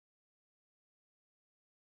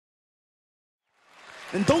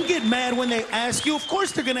And don't get mad when they ask you. Of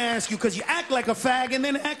course they're gonna ask you because you act like a fag and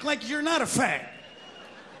then act like you're not a fag.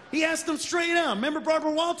 He asked them straight out. Remember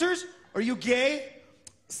Barbara Walters? Are you gay?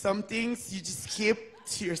 Some things you just keep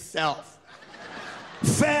to yourself.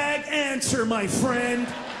 Fag answer, my friend.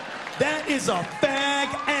 That is a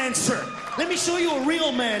fag answer. Let me show you a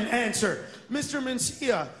real man answer. Mr.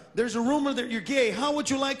 Mencia, there's a rumor that you're gay. How would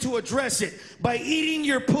you like to address it? By eating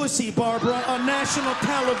your pussy, Barbara, on national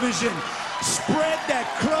television. Spread that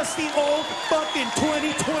crusty old fucking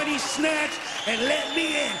 2020 snatch and let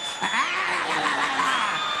me in.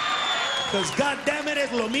 Because goddammit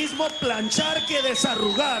es lo mismo planchar que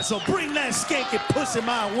desarrugar. So bring that skanky pussy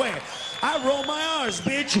my way. I roll my R's,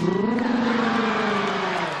 bitch.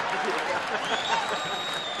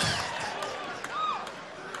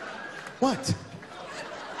 What?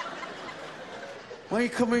 Why are you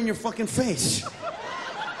covering your fucking face?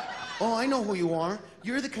 Oh, I know who you are.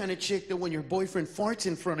 You're the kind of chick that when your boyfriend farts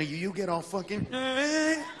in front of you, you get all fucking...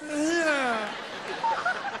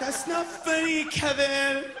 That's not funny,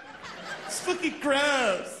 Kevin. It's fucking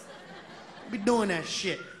gross. Be doing that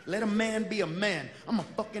shit. Let a man be a man. I'm a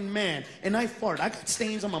fucking man. And I fart. I got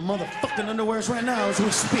stains on my motherfucking underwears right now as we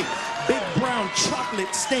speak. Big brown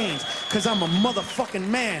chocolate stains. Because I'm a motherfucking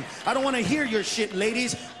man. I don't want to hear your shit,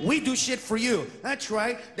 ladies. We do shit for you. That's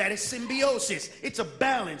right. That is symbiosis. It's a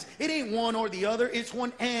balance. It ain't one or the other. It's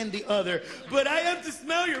one and the other. But I have to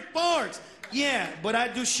smell your farts. Yeah, but I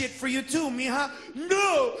do shit for you too, mija.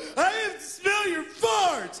 No, I have to smell your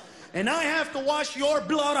farts. And I have to wash your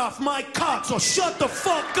blood off my cock, so shut the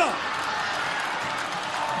fuck up.